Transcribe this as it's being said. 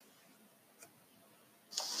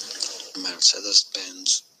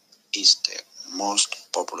Mercedes-Benz is the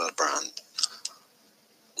most popular brand,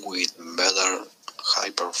 with better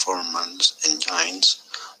high-performance engines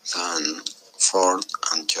than Ford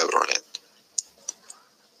and Chevrolet.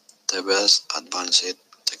 The best advanced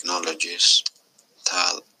technologies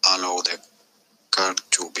that allow the car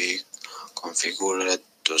to be configured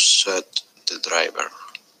to suit the driver.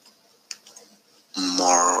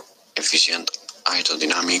 More efficient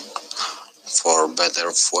aerodynamic for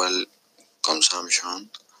better fuel consumption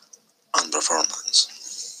and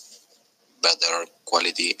performance. Better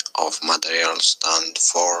quality of materials than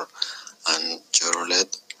Ford and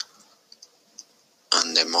Chevrolet,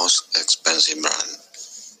 and the most expensive brand.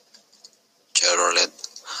 Chevrolet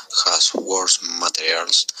has worse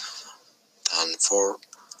materials than Ford,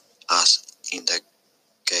 as in the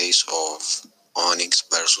case of Onix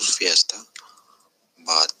versus Fiesta,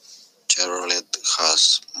 but Chevrolet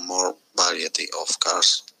has more variety of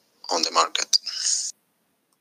cars on the market.